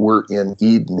Adam were in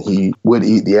Eden, he would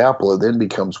eat the apple. It then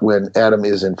becomes when Adam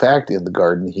is in fact in the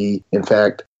garden, he in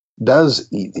fact does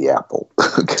eat the apple,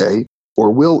 okay, or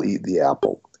will eat the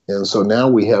apple. And so now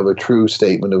we have a true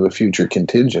statement of a future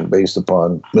contingent based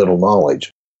upon middle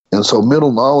knowledge. And so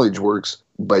middle knowledge works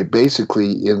by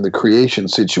basically in the creation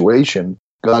situation,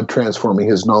 God transforming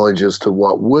his knowledge as to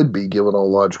what would be given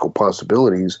all logical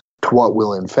possibilities to what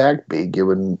will in fact be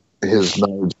given his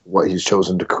knowledge of what he's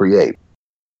chosen to create.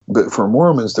 But for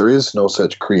Mormons, there is no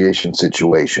such creation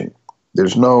situation.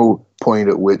 There's no point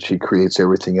at which he creates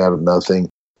everything out of nothing,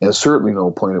 and certainly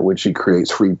no point at which he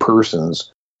creates free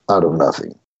persons out of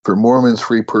nothing. For Mormons,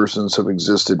 free persons have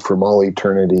existed from all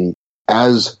eternity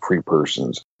as free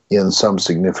persons in some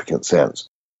significant sense.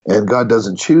 And God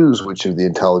doesn't choose which of the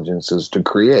intelligences to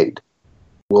create.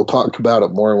 We'll talk about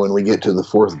it more when we get to the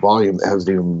fourth volume that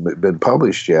hasn't even been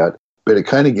published yet, but it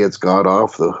kind of gets God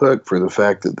off the hook for the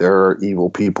fact that there are evil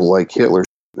people like Hitler,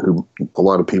 who a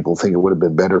lot of people think it would have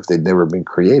been better if they'd never been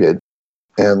created.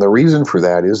 And the reason for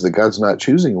that is that God's not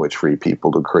choosing which free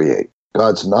people to create.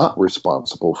 God's not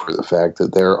responsible for the fact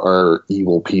that there are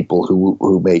evil people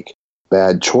who make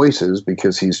bad choices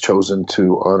because he's chosen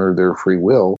to honor their free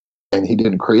will, and he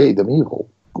didn't create them evil.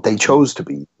 They chose to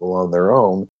be evil on their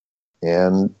own,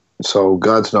 and so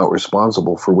God's not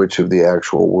responsible for which of the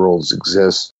actual worlds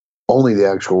exists. Only the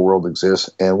actual world exists,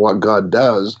 and what God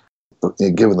does,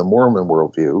 given the Mormon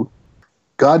worldview,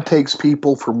 God takes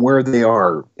people from where they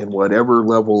are in whatever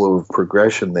level of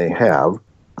progression they have,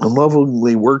 and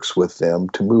lovingly works with them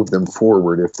to move them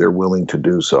forward if they're willing to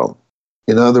do so.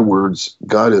 In other words,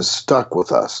 God is stuck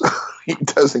with us. He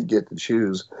doesn't get to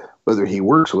choose whether he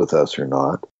works with us or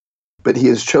not, but he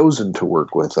has chosen to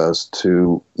work with us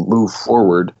to move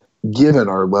forward, given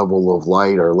our level of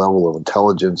light, our level of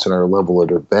intelligence, and our level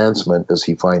of advancement as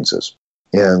he finds us.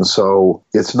 And so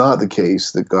it's not the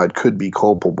case that God could be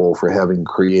culpable for having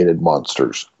created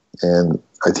monsters. And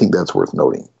I think that's worth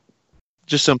noting.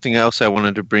 Just something else I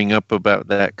wanted to bring up about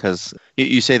that, because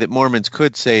you say that Mormons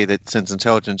could say that since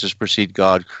intelligences precede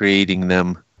God creating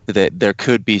them, that there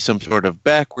could be some sort of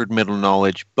backward middle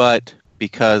knowledge, but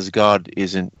because God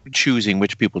isn't choosing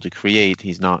which people to create,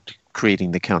 he's not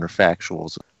creating the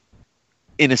counterfactuals.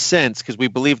 In a sense, because we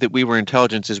believe that we were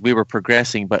intelligence as we were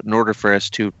progressing, but in order for us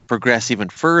to progress even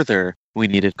further, we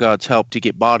needed God's help to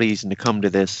get bodies and to come to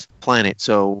this planet.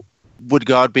 So would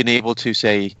God been able to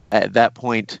say at that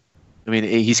point, I mean,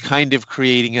 he's kind of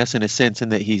creating us in a sense in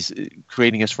that he's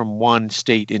creating us from one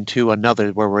state into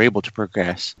another where we're able to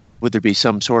progress. Would there be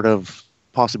some sort of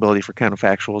possibility for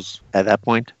counterfactuals at that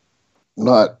point?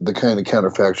 Not the kind of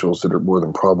counterfactuals that are more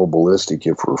than probabilistic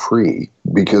if we're free,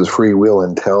 because free will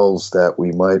entails that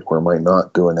we might or might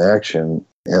not do an action,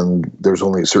 and there's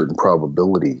only a certain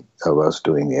probability of us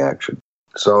doing the action.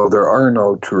 So there are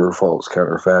no true or false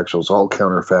counterfactuals. All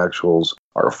counterfactuals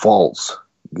are false,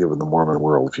 given the Mormon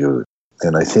worldview.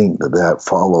 And I think that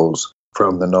follows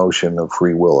from the notion of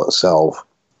free will itself,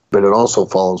 but it also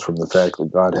follows from the fact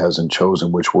that God hasn't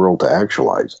chosen which world to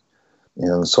actualize.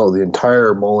 And so the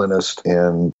entire Molinist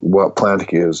and what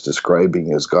Plantinga is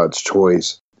describing as God's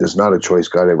choice is not a choice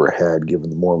God ever had given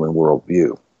the Mormon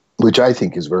worldview, which I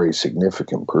think is very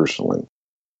significant personally.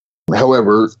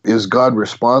 However, is God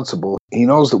responsible? He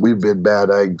knows that we've been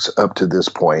bad eggs up to this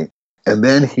point, and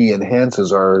then he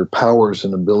enhances our powers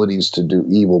and abilities to do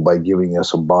evil by giving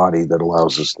us a body that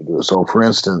allows us to do it. So, for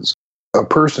instance, a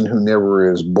person who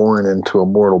never is born into a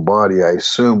mortal body, I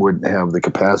assume, wouldn't have the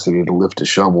capacity to lift a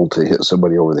shovel to hit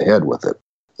somebody over the head with it.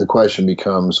 The question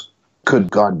becomes,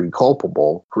 could God be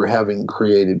culpable for having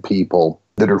created people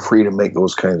that are free to make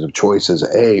those kinds of choices,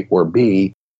 A, or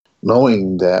B,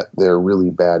 knowing that they're really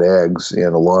bad eggs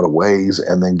in a lot of ways,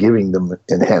 and then giving them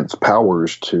enhanced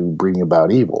powers to bring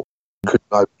about evil? Could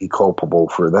God be culpable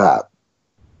for that?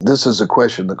 This is a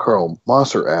question that Karl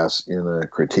Mosser asks in a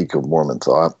critique of Mormon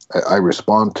thought. I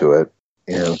respond to it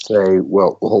and say,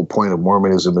 well, the whole point of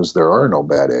Mormonism is there are no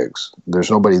bad eggs. There's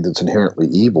nobody that's inherently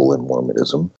evil in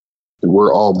Mormonism.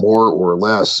 We're all more or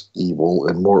less evil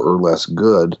and more or less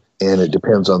good, and it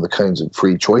depends on the kinds of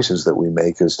free choices that we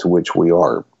make as to which we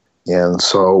are. And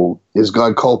so, is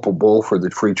God culpable for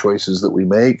the free choices that we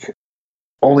make?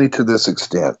 Only to this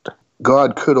extent.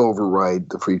 God could override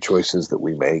the free choices that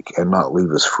we make and not leave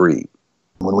us free.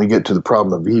 When we get to the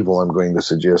problem of evil, I'm going to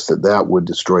suggest that that would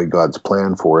destroy God's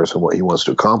plan for us and what he wants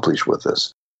to accomplish with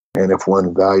us. And if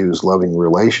one values loving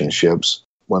relationships,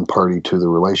 one party to the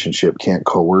relationship can't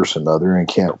coerce another and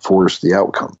can't force the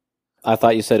outcome. I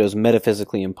thought you said it was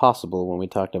metaphysically impossible when we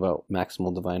talked about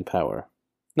maximal divine power.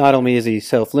 Not only is he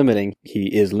self-limiting,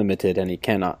 he is limited and he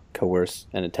cannot coerce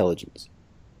an intelligence.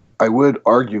 I would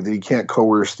argue that he can't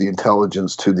coerce the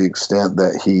intelligence to the extent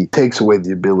that he takes away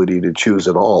the ability to choose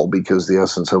at all, because the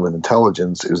essence of an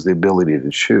intelligence is the ability to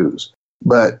choose.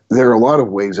 But there are a lot of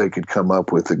ways I could come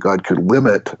up with that God could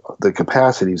limit the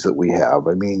capacities that we have.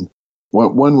 I mean,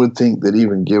 one would think that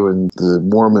even given the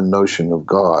Mormon notion of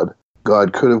God,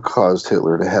 God could have caused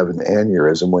Hitler to have an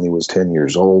aneurysm when he was 10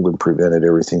 years old and prevented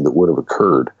everything that would have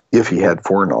occurred if he had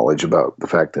foreknowledge about the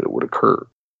fact that it would occur.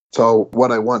 So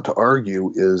what I want to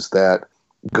argue is that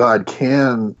God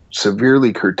can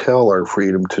severely curtail our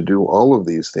freedom to do all of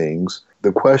these things.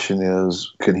 The question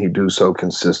is, can he do so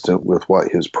consistent with what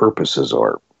his purposes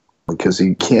are? Because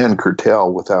he can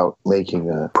curtail without making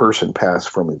a person pass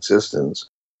from existence.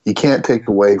 He can't take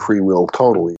away free will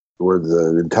totally, or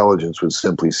the intelligence would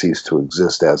simply cease to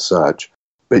exist as such.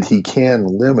 But he can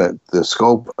limit the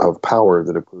scope of power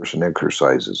that a person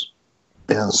exercises.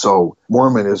 And so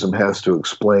Mormonism has to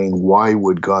explain, why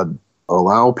would God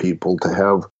allow people to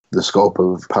have the scope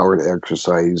of power to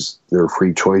exercise their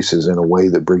free choices in a way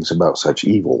that brings about such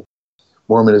evil?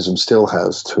 Mormonism still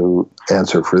has to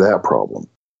answer for that problem.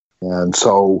 And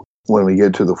so when we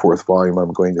get to the fourth volume,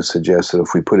 I'm going to suggest that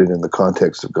if we put it in the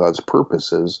context of God's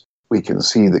purposes, we can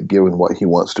see that given what he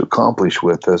wants to accomplish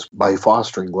with us, by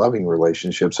fostering loving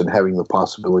relationships and having the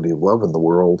possibility of love in the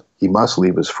world, he must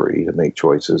leave us free to make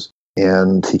choices.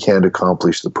 And he can't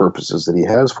accomplish the purposes that he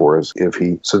has for us if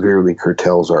he severely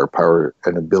curtails our power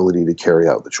and ability to carry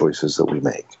out the choices that we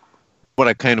make. What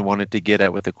I kind of wanted to get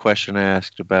at with the question I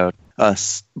asked about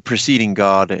us preceding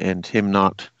God and him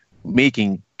not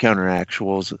making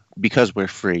counteractuals because we're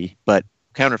free, but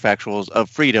counterfactuals of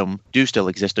freedom do still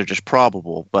exist. They're just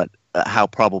probable, but how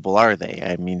probable are they?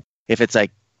 I mean, if it's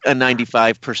like a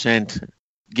 95%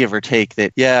 give or take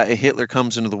that, yeah, if Hitler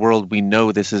comes into the world, we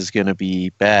know this is going to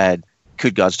be bad,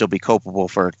 could God still be culpable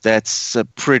for it? That's a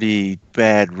pretty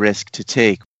bad risk to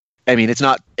take. I mean, it's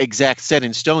not exact set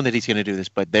in stone that he's going to do this,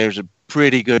 but there's a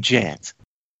pretty good chance.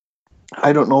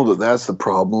 I don't know that that's the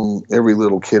problem. Every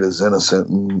little kid is innocent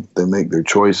and they make their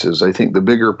choices. I think the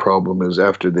bigger problem is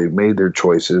after they've made their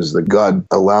choices, that God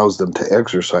allows them to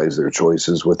exercise their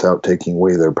choices without taking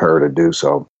away their power to do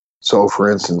so. So,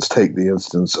 for instance, take the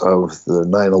instance of the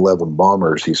 9/11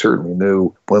 bombers. He certainly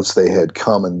knew once they had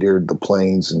commandeered the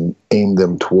planes and aimed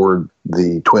them toward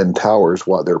the Twin Towers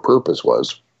what their purpose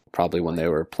was. Probably when they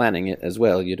were planning it as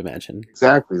well, you'd imagine.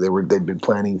 Exactly. They'd been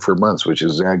planning for months, which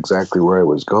is exactly where I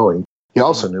was going. He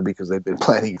also knew because they'd been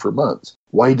planning for months.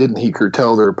 Why didn't he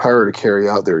curtail their power to carry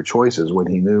out their choices when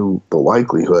he knew the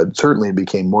likelihood? Certainly it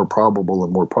became more probable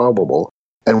and more probable.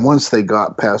 And once they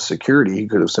got past security, he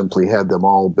could have simply had them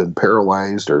all been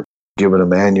paralyzed or given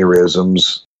them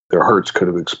aneurysms. Their hearts could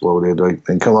have exploded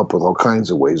and come up with all kinds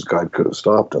of ways God could have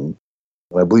stopped them.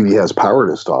 And I believe he has power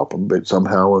to stop them, but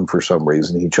somehow and for some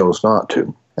reason he chose not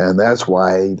to. And that's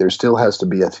why there still has to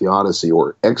be a theodicy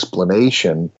or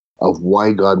explanation of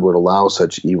why God would allow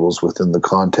such evils within the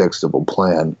context of a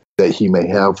plan that he may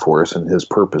have for us and his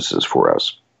purposes for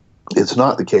us. It's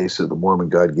not the case that the Mormon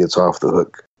God gets off the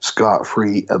hook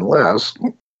scot-free unless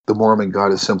the Mormon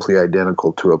God is simply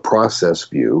identical to a process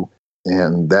view,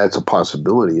 and that's a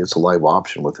possibility. It's a live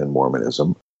option within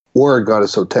Mormonism. Or God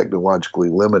is so technologically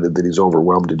limited that he's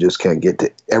overwhelmed and just can't get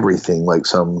to everything like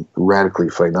some radically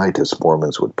finitist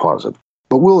Mormons would posit.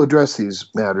 But we'll address these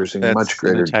matters in much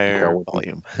greater detail.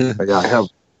 Volume. I have,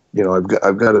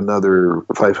 I've got another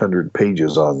 500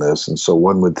 pages on this, and so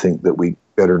one would think that we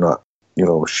better not,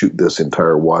 shoot this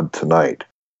entire wad tonight.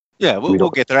 Yeah, we'll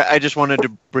get there. I just wanted to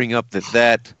bring up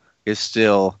that is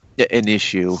still an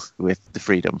issue with the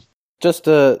freedom. Just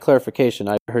a clarification.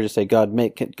 I heard you say God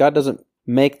doesn't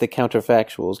make the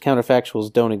counterfactuals.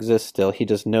 Counterfactuals don't exist still. He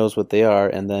just knows what they are.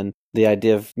 And then the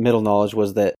idea of middle knowledge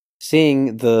was that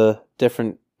seeing the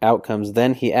different outcomes,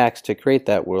 then he acts to create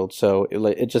that world. So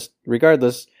it just,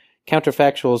 regardless,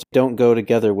 counterfactuals don't go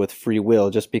together with free will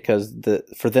just because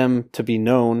for them to be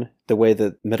known the way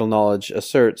that middle knowledge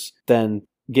asserts, then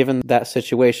given that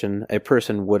situation, a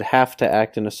person would have to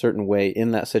act in a certain way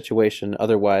in that situation.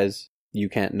 Otherwise, you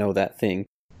can't know that thing.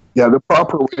 Yeah, the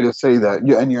proper way to say that,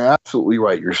 and you're absolutely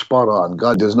right, you're spot on.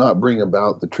 God does not bring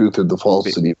about the truth or the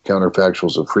falsity of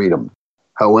counterfactuals of freedom.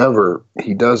 However,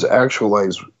 he does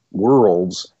actualize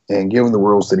worlds, and given the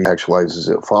worlds that he actualizes,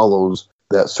 it follows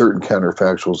that certain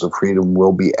counterfactuals of freedom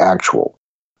will be actual,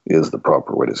 is the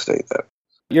proper way to state that.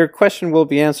 Your question will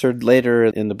be answered later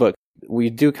in the book. We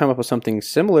do come up with something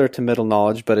similar to middle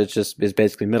knowledge, but it just is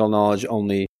basically middle knowledge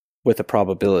only with a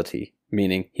probability.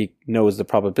 Meaning he knows the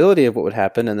probability of what would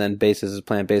happen and then bases his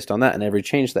plan based on that. And every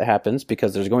change that happens,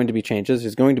 because there's going to be changes,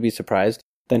 he's going to be surprised,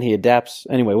 then he adapts.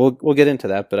 Anyway, we'll get into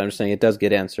that, but I'm just saying it does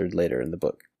get answered later in the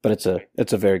book. But it's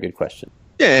a very good question.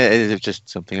 Yeah, it's just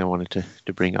something I wanted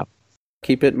to bring up.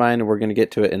 Keep it in mind, and we're going to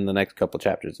get to it in the next couple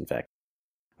chapters, in fact.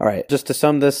 All right, just to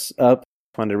sum this up,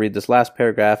 I wanted to read this last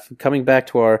paragraph. Coming back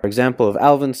to our example of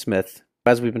Alvin Smith,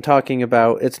 as we've been talking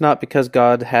about, it's not because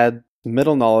God had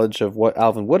middle knowledge of what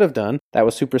Alvin would have done that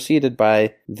was superseded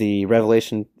by the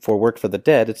revelation for work for the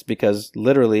dead. It's because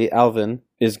literally Alvin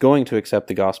is going to accept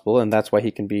the gospel, and that's why he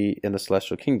can be in the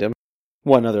celestial kingdom.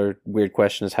 One other weird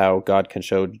question is how God can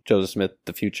show Joseph Smith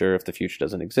the future if the future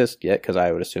doesn't exist yet, because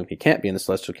I would assume he can't be in the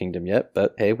celestial kingdom yet,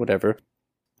 but hey, whatever.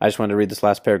 I just wanted to read this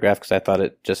last paragraph because I thought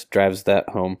it just drives that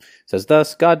home. It says,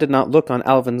 "Thus, God did not look on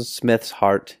Alvin Smith's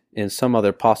heart in some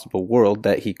other possible world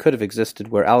that he could have existed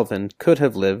where Alvin could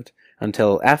have lived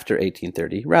until after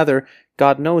 1830. Rather,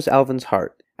 God knows Alvin's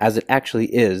heart as it actually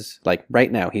is, like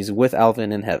right now, he's with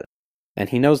Alvin in heaven. And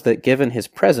he knows that given his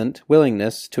present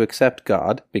willingness to accept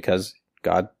God, because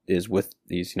God is with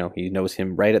these, he knows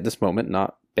him right at this moment,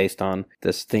 not based on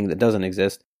this thing that doesn't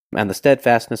exist, and the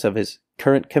steadfastness of his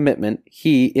current commitment,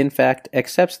 he, in fact,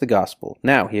 accepts the gospel.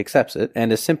 Now he accepts it,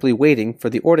 and is simply waiting for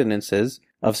the ordinances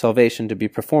of salvation to be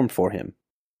performed for him."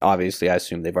 Obviously, I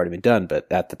assume they've already been done, but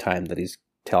at the time that he's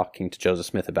talking to Joseph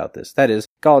Smith about this. That is,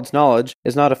 God's knowledge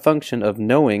is not a function of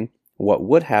knowing what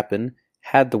would happen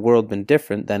had the world been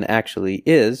different than actually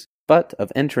is, but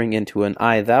of entering into an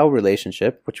I-thou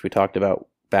relationship, which we talked about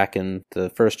back in the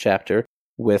first chapter,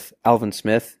 with Alvin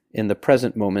Smith in the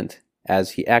present moment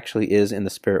as he actually is in the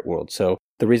spirit world. So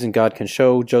the reason God can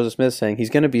show Joseph Smith saying he's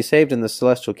going to be saved in the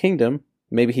celestial kingdom,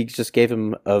 maybe he just gave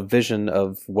him a vision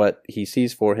of what he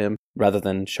sees for him rather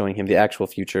than showing him the actual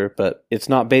future, but it's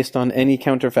not based on any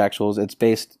counterfactuals. It's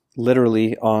based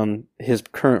literally on his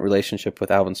current relationship with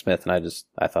Alvin Smith, and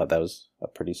I thought that was a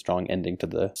pretty strong ending to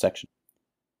the section.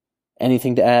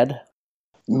 Anything to add?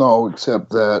 No, except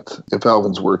that if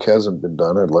Alvin's work hasn't been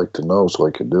done, I'd like to know so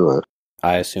I could do it.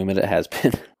 I assume it has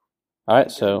been. All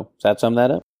right, so does that sum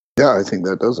that up? Yeah, I think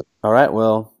that does it. All right,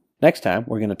 well, Next time,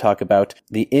 we're going to talk about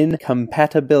the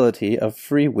incompatibility of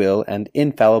free will and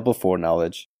infallible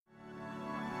foreknowledge.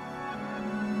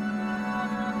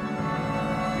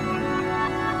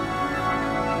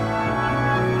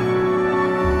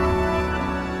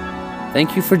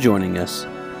 Thank you for joining us.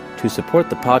 To support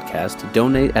the podcast,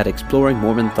 donate at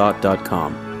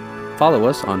exploringmormonthought.com. Follow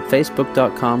us on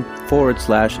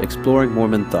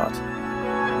facebook.com/exploringmormonthought.